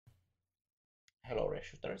Hello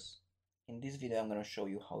Redshifters. In this video I'm going to show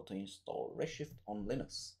you how to install Redshift on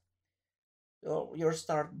Linux. So you'll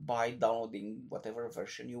start by downloading whatever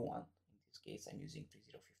version you want. In this case I'm using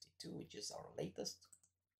 3052, which is our latest.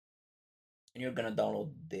 And you're going to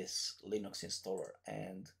download this Linux installer,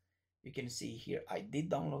 and you can see here I did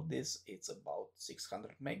download this. It's about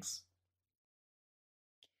 600 megs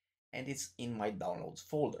and it's in my downloads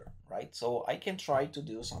folder, right? So I can try to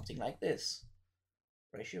do something like this.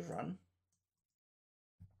 Redshift run,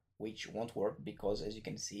 which won't work because, as you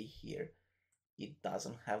can see here, it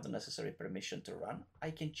doesn't have the necessary permission to run.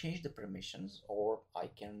 I can change the permissions, or I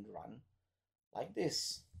can run like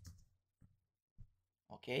this.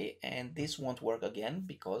 Okay, and this won't work again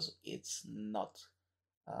because it's not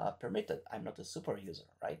permitted. I'm not a super user,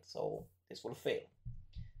 right? So this will fail.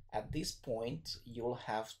 At this point, you'll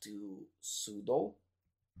have to sudo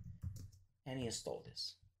and install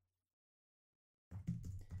this.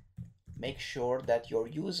 Make sure that your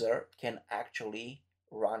user can actually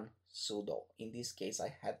run sudo. In this case, I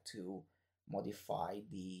had to modify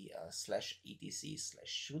the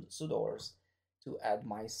 /etc/sudoers to add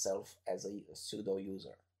myself as a sudo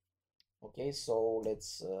user. Okay, so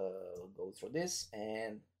let's go through this,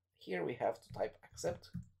 and here we have to type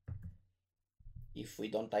accept. If we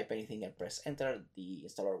don't type anything and press enter, the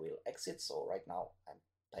installer will exit. So right now I'm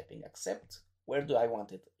typing accept. Where do I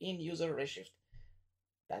want it? In user Redshift.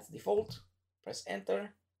 That's default. Press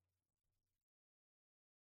enter.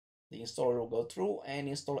 The installer will go through and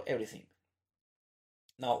install everything.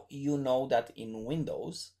 Now you know that in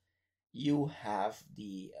Windows you have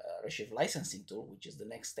the Redshift licensing tool, which is the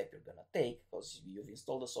next step you're gonna take, because you've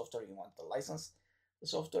installed the software, you want to license the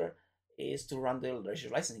software, is to run the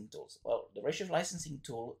Redshift licensing tools. Well, the Redshift licensing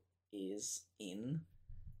tool is in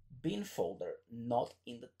bin folder, not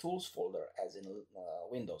in the tools folder as in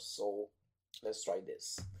Windows. So let's try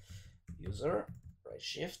this. User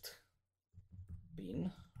Redshift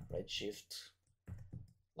bin Redshift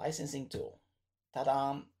licensing tool.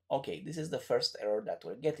 Ta-da! Okay, this is the first error that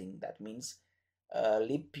we're getting. That means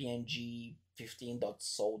libpng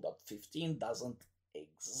 15.so.15 doesn't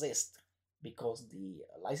exist because the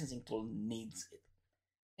licensing tool needs it,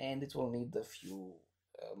 and it will need a few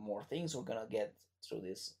more things. We're gonna get through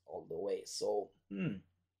this all the way. So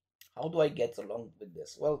how do I get along with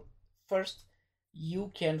this? Well, first you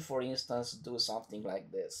can, for instance, do something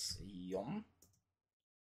like this. Yum.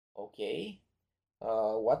 Okay,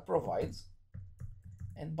 what provides,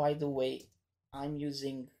 and by the way, I'm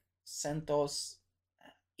using Centos.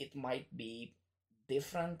 It might be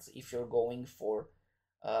different if you're going for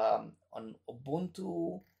on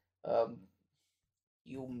Ubuntu.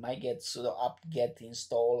 You might get sudo apt-get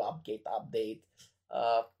install, apt-get update,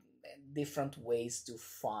 different ways to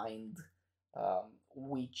find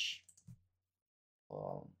which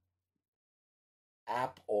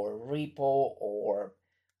app or repo or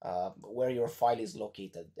where your file is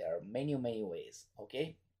located. There are many ways.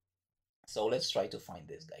 Okay, so let's try to find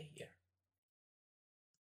this guy here.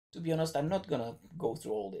 To be honest, I'm not gonna go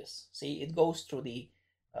through all this. See, it goes through the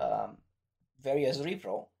various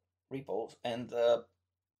repos and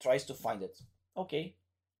tries to find it. Okay,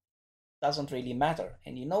 doesn't really matter.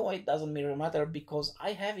 And you know why it doesn't really matter? Because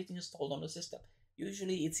I have it installed on the system.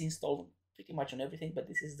 Usually it's installed pretty much on everything, but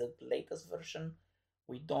this is the latest version.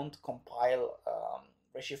 We don't compile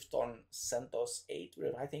Redshift on Centos 8.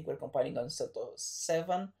 I think we're compiling on Centos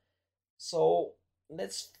 7. So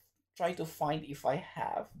let's try to find if I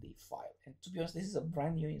have the file. And to be honest, this is a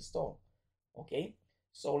brand new install. Okay,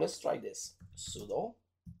 so let's try this. Sudo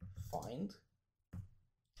find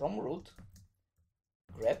from root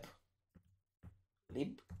grep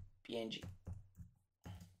libpng.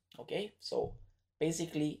 Okay, so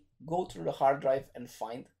basically go through the hard drive and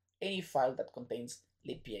find any file that contains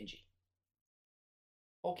libpng.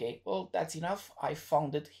 Okay, well, that's enough. I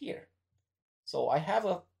found it here. So I have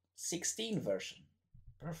a 16 version.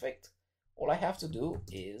 Perfect. All I have to do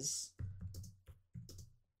is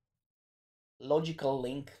logical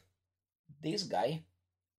link this guy.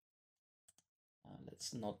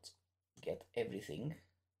 Let's not get everything.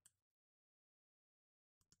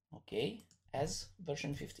 Okay, as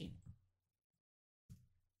version 15.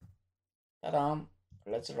 Ta-da!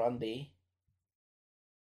 Let's run the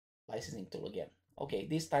licensing tool again. Okay,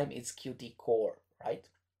 this time it's Qt Core, right?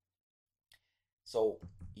 So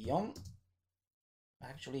yum.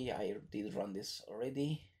 Actually, I did run this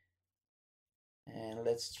already. And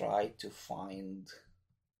let's try to find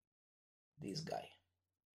this guy.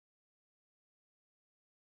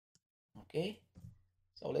 Okay,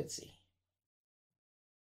 so let's see.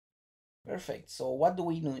 Perfect. So what do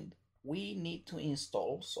we need? We need to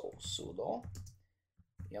install, so sudo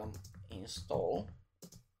yum install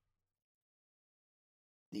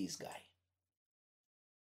this guy.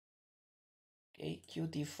 Okay,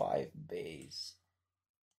 Qt5 base.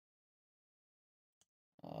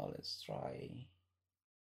 Let's try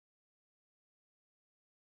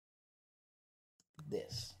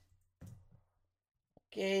this.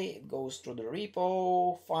 Okay, it goes through the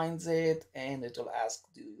repo, finds it, and it will ask,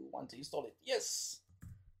 do you want to install it? Yes,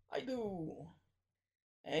 I do.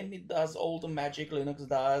 And it does all the magic Linux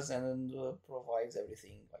does and provides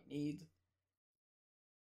everything I need.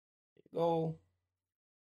 There you go.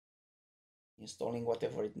 Installing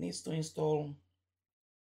whatever it needs to install.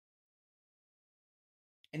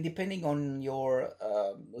 And depending on your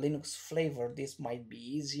Linux flavor, this might be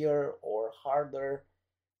easier or harder.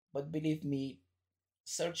 But believe me,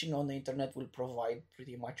 searching on the internet will provide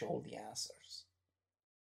pretty much all the answers.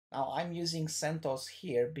 Now I'm using CentOS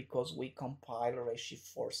here because we compile Redshift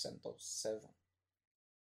for CentOS 7.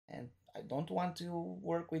 And I don't want to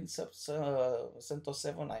work with CentOS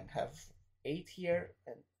 7. I have 8 here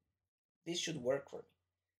and this should work for me.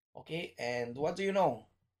 Okay, and what do you know?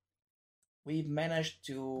 We've managed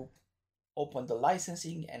to open the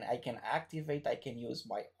licensing and I can use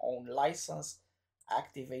my own license,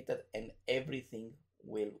 activate it, and everything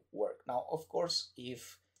will work. Now, of course,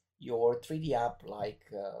 if your 3D app like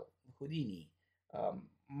Houdini,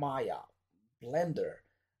 Maya, Blender,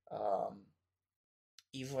 um,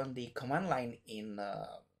 even the command line in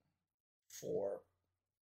for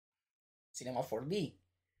Cinema 4D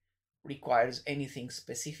requires anything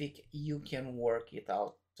specific, you can work it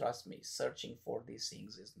out. Trust me, searching for these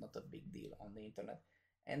things is not a big deal on the internet.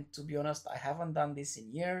 And to be honest, I haven't done this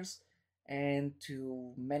in years. And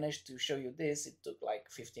to manage to show you this, it took like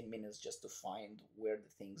 15 minutes just to find where the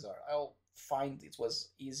things are. I'll find it was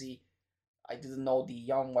easy. I didn't know the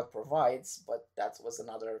Yum what provides, but that was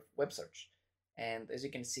another web search. And as you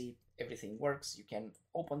can see, everything works. You can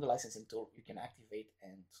open the licensing tool, you can activate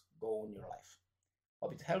and go on your life.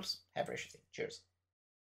 Hope it helps. Have a Cheers.